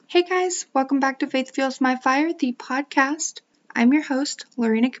Hey guys, welcome back to Faith Fuels My Fire, the podcast. I'm your host,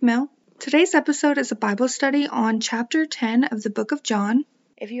 Lorena Camille. Today's episode is a Bible study on chapter 10 of the book of John.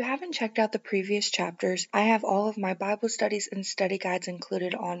 If you haven't checked out the previous chapters, I have all of my Bible studies and study guides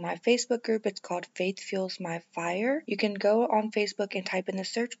included on my Facebook group. It's called Faith Fuels My Fire. You can go on Facebook and type in the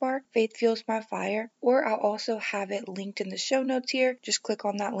search bar, Faith Fuels My Fire, or I'll also have it linked in the show notes here. Just click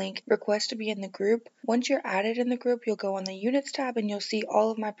on that link, request to be in the group. Once you're added in the group, you'll go on the Units tab and you'll see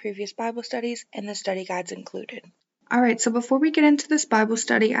all of my previous Bible studies and the study guides included. Alright, so before we get into this Bible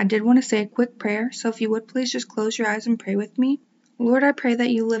study, I did want to say a quick prayer, so if you would please just close your eyes and pray with me. Lord, I pray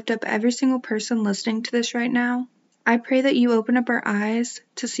that you lift up every single person listening to this right now. I pray that you open up our eyes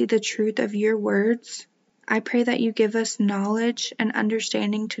to see the truth of your words. I pray that you give us knowledge and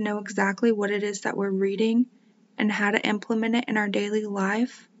understanding to know exactly what it is that we're reading and how to implement it in our daily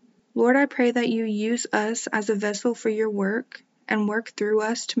life. Lord, I pray that you use us as a vessel for your work and work through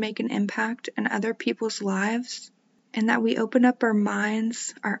us to make an impact in other people's lives, and that we open up our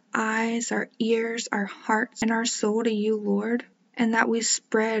minds, our eyes, our ears, our hearts, and our soul to you, Lord. And that we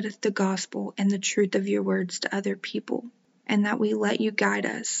spread the gospel and the truth of your words to other people, and that we let you guide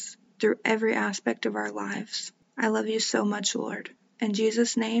us through every aspect of our lives. I love you so much, Lord. In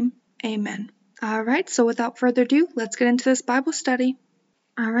Jesus' name, amen. All right, so without further ado, let's get into this Bible study.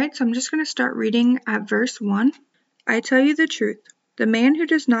 All right, so I'm just going to start reading at verse 1. I tell you the truth. The man who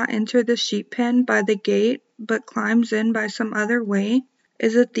does not enter the sheep pen by the gate, but climbs in by some other way,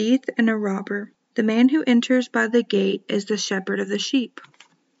 is a thief and a robber. The man who enters by the gate is the shepherd of the sheep.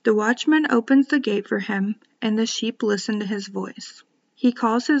 The watchman opens the gate for him, and the sheep listen to his voice. He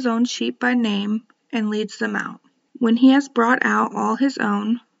calls his own sheep by name and leads them out. When he has brought out all his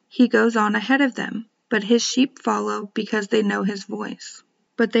own, he goes on ahead of them, but his sheep follow because they know his voice.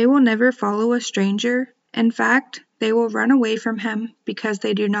 But they will never follow a stranger. In fact, they will run away from him because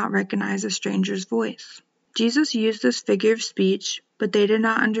they do not recognize a stranger's voice. Jesus used this figure of speech, but they did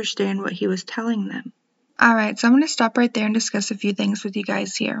not understand what he was telling them. Alright, so I'm going to stop right there and discuss a few things with you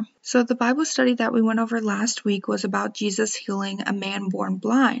guys here. So the Bible study that we went over last week was about Jesus healing a man born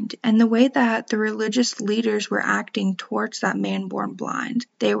blind, and the way that the religious leaders were acting towards that man born blind.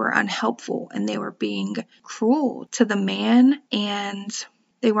 They were unhelpful and they were being cruel to the man, and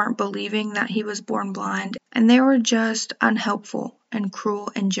they weren't believing that he was born blind, and they were just unhelpful and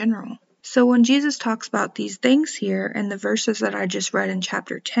cruel in general. So when Jesus talks about these things here in the verses that I just read in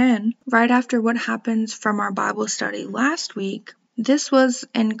chapter 10, right after what happens from our Bible study last week, this was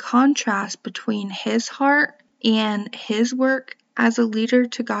in contrast between his heart and his work as a leader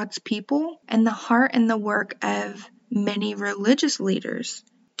to God's people, and the heart and the work of many religious leaders,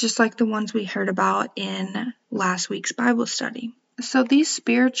 just like the ones we heard about in last week's Bible study. So these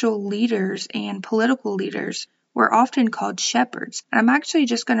spiritual leaders and political leaders were often called shepherds. And I'm actually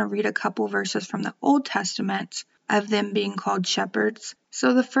just going to read a couple verses from the Old Testament of them being called shepherds.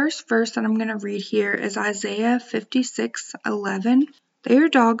 So the first verse that I'm going to read here is Isaiah 56:11. They are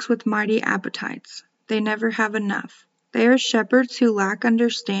dogs with mighty appetites. They never have enough. They are shepherds who lack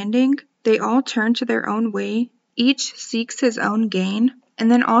understanding. They all turn to their own way. Each seeks his own gain. And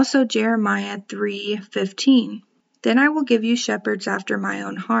then also Jeremiah 3:15. Then I will give you shepherds after my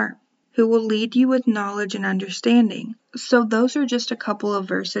own heart, who will lead you with knowledge and understanding. So those are just a couple of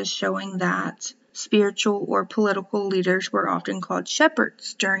verses showing that spiritual or political leaders were often called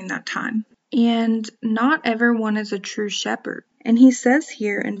shepherds during that time. And not everyone is a true shepherd. And he says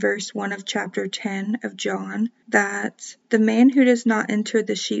here in verse 1 of chapter 10 of John that the man who does not enter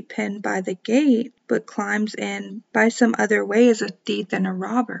the sheep pen by the gate, but climbs in by some other way, is a thief and a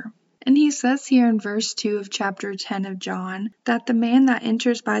robber. And he says here in verse 2 of chapter 10 of John that the man that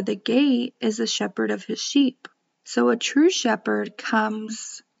enters by the gate is the shepherd of his sheep. So a true shepherd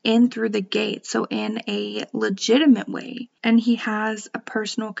comes in through the gate, so in a legitimate way, and he has a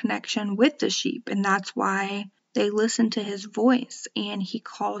personal connection with the sheep, and that's why they listen to his voice, and he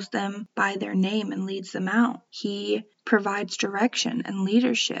calls them by their name and leads them out. He provides direction and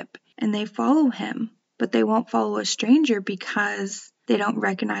leadership, and they follow him, but they won't follow a stranger because they don't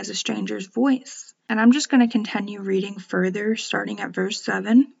recognize a stranger's voice. And I'm just going to continue reading further, starting at verse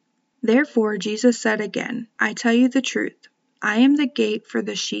 7. Therefore Jesus said again, I tell you the truth. I am the gate for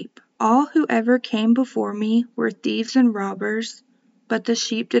the sheep. All who ever came before me were thieves and robbers, but the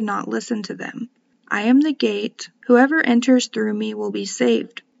sheep did not listen to them. I am the gate. Whoever enters through me will be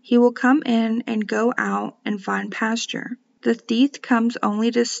saved. He will come in and go out and find pasture. The thief comes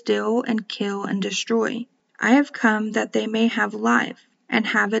only to steal and kill and destroy. I have come that they may have life, and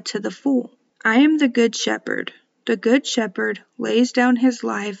have it to the full. I am the good shepherd. The good shepherd lays down his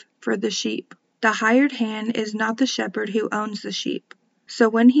life for the sheep. The hired hand is not the shepherd who owns the sheep. So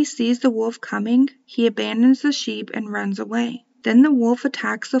when he sees the wolf coming, he abandons the sheep and runs away. Then the wolf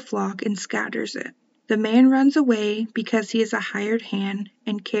attacks the flock and scatters it. The man runs away because he is a hired hand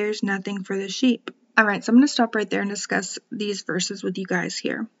and cares nothing for the sheep. Alright, so I'm going to stop right there and discuss these verses with you guys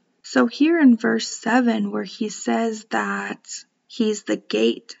here. So here in verse 7, where he says that he's the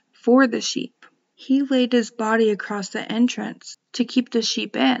gate for the sheep, he laid his body across the entrance to keep the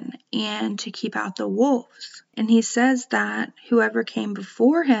sheep in and to keep out the wolves. And he says that whoever came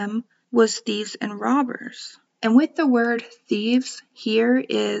before him was thieves and robbers. And with the word thieves, here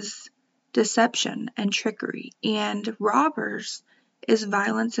is deception and trickery, and robbers is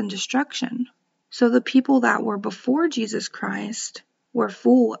violence and destruction. So the people that were before Jesus Christ were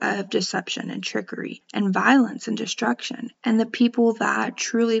full of deception and trickery and violence and destruction. And the people that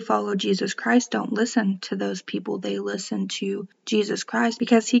truly follow Jesus Christ don't listen to those people. They listen to Jesus Christ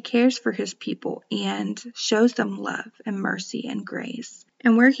because he cares for his people and shows them love and mercy and grace.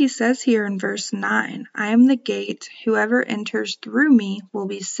 And where he says here in verse 9, I am the gate, whoever enters through me will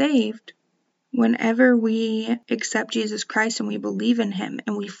be saved. Whenever we accept Jesus Christ and we believe in him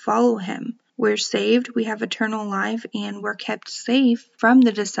and we follow him, we're saved, we have eternal life, and we're kept safe from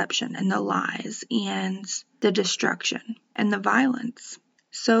the deception and the lies and the destruction and the violence.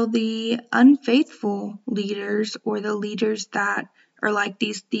 So the unfaithful leaders, or the leaders that are like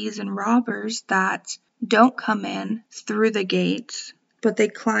these thieves and robbers that don't come in through the gates, but they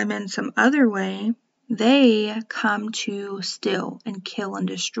climb in some other way, they come to steal and kill and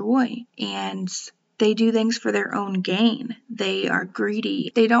destroy, and they do things for their own gain. They are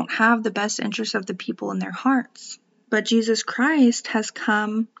greedy. They don't have the best interests of the people in their hearts. But Jesus Christ has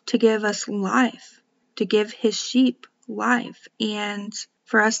come to give us life, to give his sheep life, and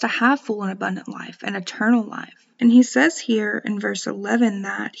for us to have full and abundant life and eternal life. And he says here in verse 11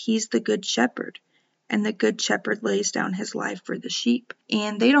 that he's the good shepherd, and the good shepherd lays down his life for the sheep.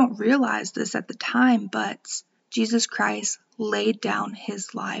 And they don't realize this at the time, but Jesus Christ laid down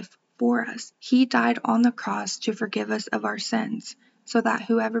his life for us. He died on the cross to forgive us of our sins, so that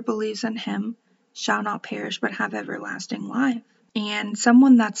whoever believes in him shall not perish but have everlasting life. And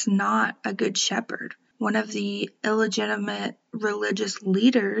someone that's not a good shepherd, one of the illegitimate religious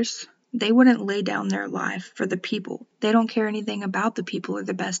leaders, they wouldn't lay down their life for the people. They don't care anything about the people or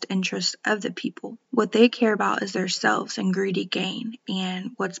the best interest of the people. What they care about is themselves and greedy gain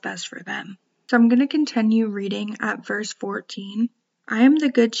and what's best for them. So I'm going to continue reading at verse 14. I am the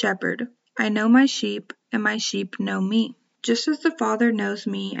good shepherd. I know my sheep, and my sheep know me. Just as the Father knows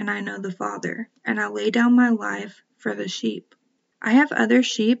me, and I know the Father, and I lay down my life for the sheep. I have other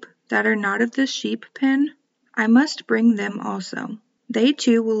sheep that are not of this sheep pen. I must bring them also. They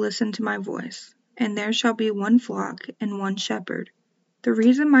too will listen to my voice, and there shall be one flock and one shepherd. The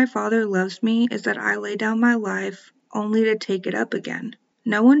reason my Father loves me is that I lay down my life only to take it up again.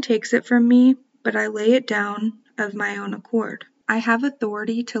 No one takes it from me, but I lay it down of my own accord. I have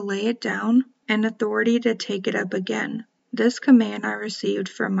authority to lay it down and authority to take it up again. This command I received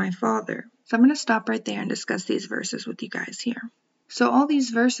from my Father. So I'm going to stop right there and discuss these verses with you guys here. So all these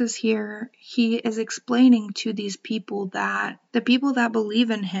verses here, he is explaining to these people that the people that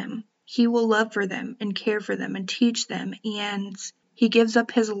believe in him, he will love for them and care for them and teach them, and he gives up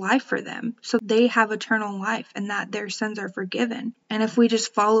his life for them so they have eternal life and that their sins are forgiven. And if we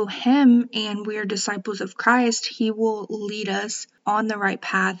just follow him and we are disciples of Christ, he will lead us on the right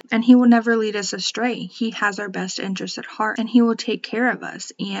path and he will never lead us astray. He has our best interests at heart and he will take care of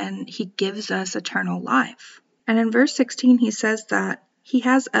us and he gives us eternal life. And in verse 16, he says that he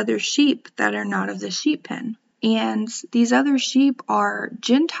has other sheep that are not of the sheep pen. And these other sheep are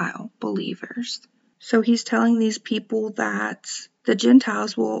Gentile believers. So he's telling these people that the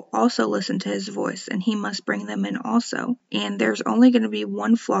Gentiles will also listen to his voice and he must bring them in also. And there's only going to be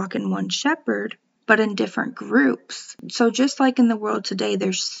one flock and one shepherd, but in different groups. So just like in the world today,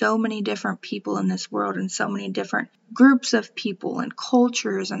 there's so many different people in this world and so many different groups of people and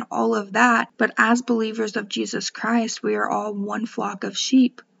cultures and all of that. But as believers of Jesus Christ, we are all one flock of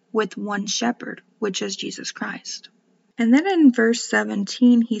sheep with one shepherd, which is Jesus Christ. And then in verse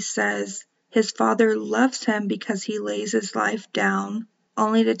 17, he says, his Father loves him because he lays his life down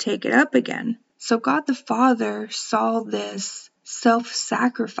only to take it up again. So God the Father saw this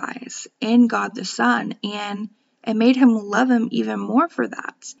self-sacrifice in God the Son, and it made him love him even more for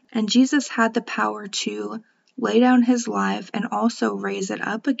that. And Jesus had the power to lay down his life and also raise it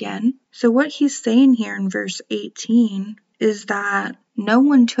up again. So what he's saying here in verse 18 is that no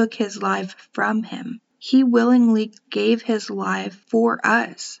one took his life from him. He willingly gave his life for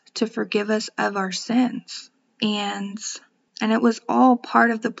us to forgive us of our sins. And it was all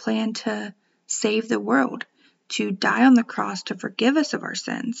part of the plan to save the world, to die on the cross to forgive us of our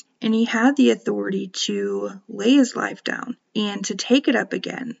sins, and he had the authority to lay his life down and to take it up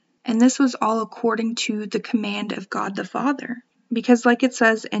again. And this was all according to the command of God the Father. Because like it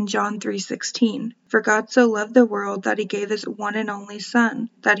says in John 3:16, "For God so loved the world that he gave his one and only Son,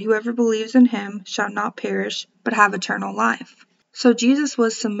 that whoever believes in him shall not perish, but have eternal life." So Jesus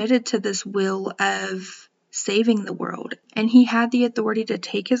was submitted to this will of saving the world, and he had the authority to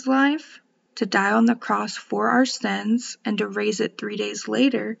take his life, to die on the cross for our sins, and to raise it 3 days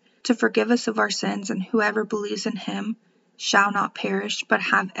later to forgive us of our sins, and whoever believes in him shall not perish, but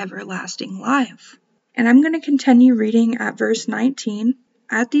have everlasting life. And I'm going to continue reading at verse 19.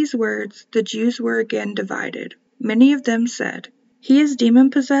 At these words, the Jews were again divided. Many of them said, "He is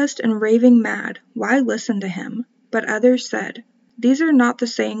demon-possessed and raving mad. Why listen to him?" But others said, "These are not the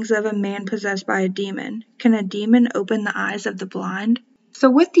sayings of a man possessed by a demon. Can a demon open the eyes of the blind?" So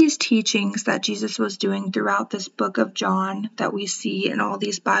with these teachings that Jesus was doing throughout this book of John that we see in all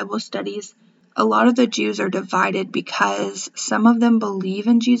these Bible studies, a lot of the Jews are divided because some of them believe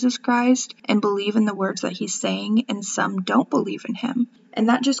in Jesus Christ and believe in the words that he's saying, and some don't believe in him. And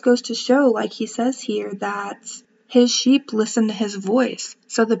that just goes to show, like he says here, that his sheep listen to his voice.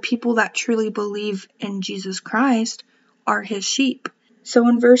 So the people that truly believe in Jesus Christ are his sheep. So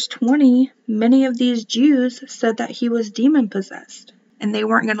in verse 20, many of these Jews said that he was demon-possessed, and they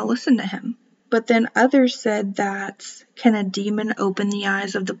weren't going to listen to him. But then others said that, can a demon open the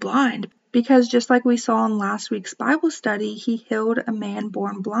eyes of the blind? Because just like we saw in last week's Bible study, he healed a man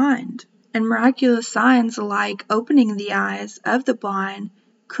born blind. And miraculous signs like opening the eyes of the blind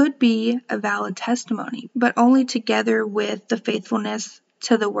could be a valid testimony, but only together with the faithfulness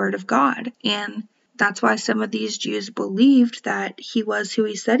to the Word of God. And that's why some of these Jews believed that he was who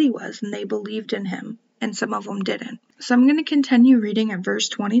he said he was, and they believed in him, and some of them didn't. So I'm going to continue reading at verse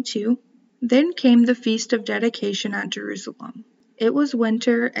 22. Then came the feast of dedication at Jerusalem. It was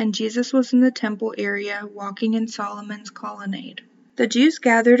winter, and Jesus was in the temple area, walking in Solomon's colonnade. The Jews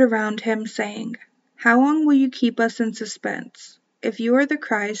gathered around him, saying, "How long will you keep us in suspense? If you are the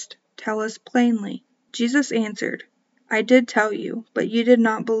Christ, tell us plainly." Jesus answered, "I did tell you, but you did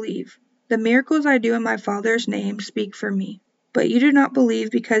not believe. The miracles I do in my Father's name speak for me. But you do not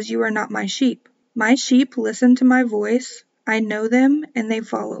believe because you are not my sheep. My sheep listen to my voice. I know them, and they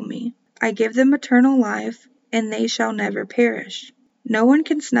follow me. I give them eternal life, and they shall never perish. No one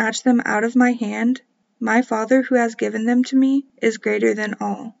can snatch them out of my hand. My Father who has given them to me is greater than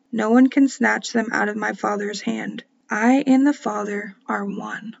all. No one can snatch them out of my Father's hand. I and the Father are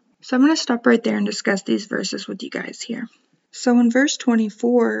one." So I'm going to stop right there and discuss these verses with you guys here. So in verse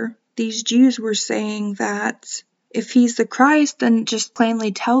 24, these Jews were saying that if he's the Christ, then just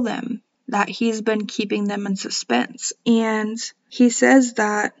plainly tell them that he's been keeping them in suspense. And he says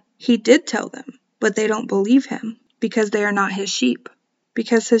that he did tell them, but they don't believe him because they are not his sheep,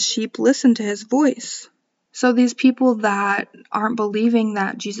 because his sheep listen to his voice. So these people that aren't believing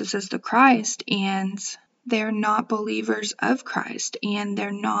that Jesus is the Christ, and they're not believers of Christ, and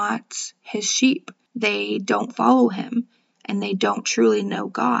they're not his sheep, they don't follow him, and they don't truly know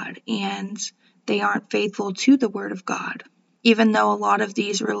God, and they aren't faithful to the Word of God. Even though a lot of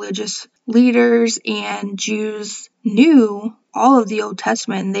these religious leaders and Jews knew all of the Old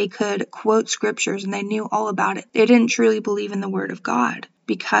Testament, and they could quote scriptures and they knew all about it, they didn't truly believe in the Word of God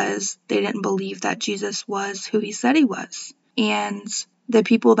because they didn't believe that Jesus was who he said he was. And the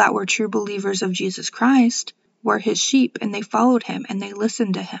people that were true believers of Jesus Christ were his sheep, and they followed him, and they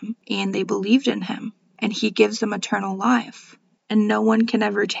listened to him, and they believed in him, and he gives them eternal life. And no one can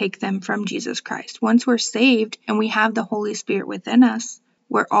ever take them from Jesus Christ. Once we're saved and we have the Holy Spirit within us,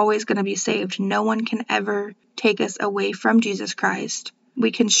 we're always going to be saved. No one can ever take us away from Jesus Christ.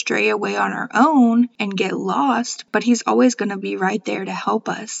 We can stray away on our own and get lost, but he's always going to be right there to help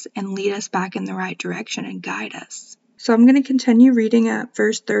us and lead us back in the right direction and guide us. So I'm going to continue reading at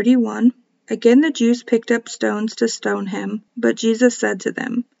verse 31. Again the Jews picked up stones to stone him, but Jesus said to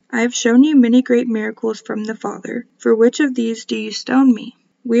them, "I have shown you many great miracles from the Father. For which of these do you stone me?"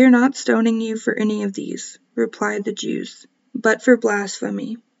 "We are not stoning you for any of these," replied the Jews, "but for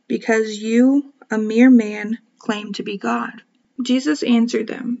blasphemy, because you, a mere man, claim to be God." Jesus answered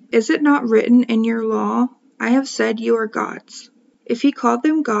them, "Is it not written in your law, 'I have said you are gods'? If he called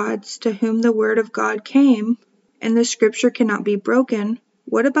them gods to whom the word of God came, and the scripture cannot be broken,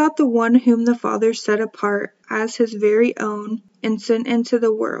 what about the one whom the Father set apart as his very own and sent into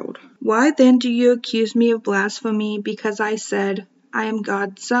the world? Why then do you accuse me of blasphemy because I said, 'I am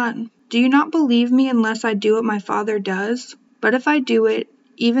God's son'? Do you not believe me unless I do what my Father does? But if I do it,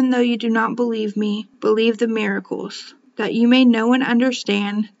 even though you do not believe me, believe the miracles, that you may know and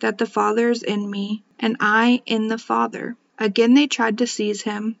understand that the Father is in me, and I in the Father." Again they tried to seize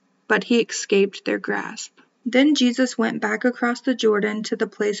him, but he escaped their grasp. Then Jesus went back across the Jordan to the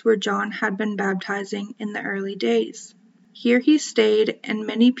place where John had been baptizing in the early days. Here he stayed, and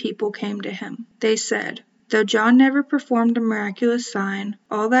many people came to him. They said, "Though John never performed a miraculous sign,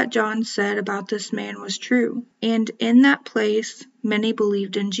 all that John said about this man was true." And in that place, many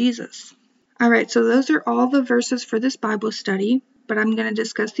believed in Jesus. Alright, so those are all the verses for this Bible study, but I'm going to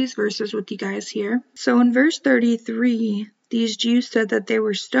discuss these verses with you guys here. So in verse 33, these Jews said that they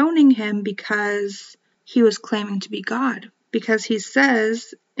were stoning him because he was claiming to be God. Because he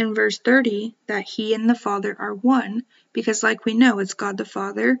says in verse 30 that he and the Father are one, because like we know, it's God the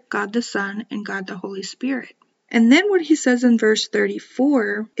Father, God the Son, and God the Holy Spirit. And then what he says in verse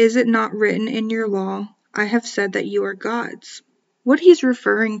 34, "Is it not written in your law, I have said that you are gods?" What he's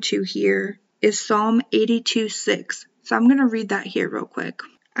referring to here is Psalm 82:6. So I'm going to read that here real quick.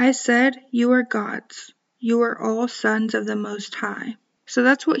 "I said, you are gods. You are all sons of the Most High." So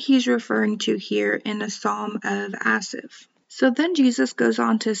that's what he's referring to here in a Psalm of Asaph. So then Jesus goes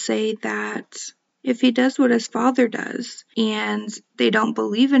on to say that if he does what his Father does, and they don't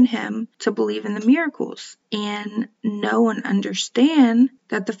believe in him, to believe in the miracles, and know and understand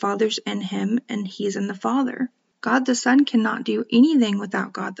that the Father's in him and he's in the Father. God the Son cannot do anything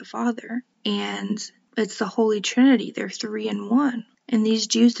without God the Father. And it's the Holy Trinity. They're 3 in 1. And these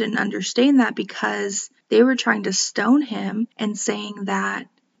Jews didn't understand that because they were trying to stone him and saying that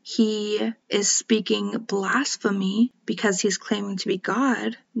he is speaking blasphemy because he's claiming to be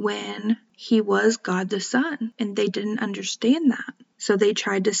God when he was God the Son. And they didn't understand that. So they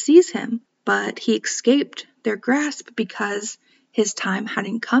tried to seize him, but he escaped their grasp because his time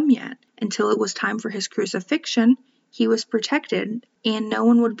hadn't come yet. Until it was time for his crucifixion, he was protected, and no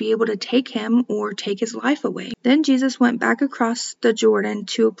one would be able to take him or take his life away. Then Jesus went back across the Jordan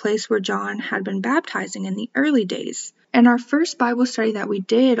to a place where John had been baptizing in the early days. In our first Bible study that we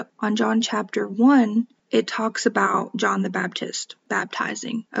did on John chapter 1, it talks about John the Baptist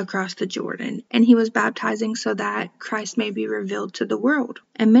baptizing across the Jordan, and he was baptizing so that Christ may be revealed to the world.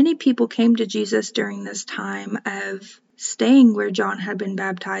 And many people came to Jesus during this time of staying where John had been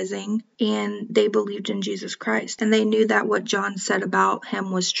baptizing, and they believed in Jesus Christ, and they knew that what John said about him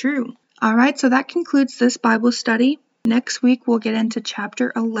was true. Alright, so that concludes this Bible study. Next week, we'll get into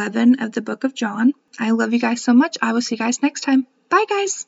chapter 11 of the book of John. I love you guys so much. I will see you guys next time. Bye, guys!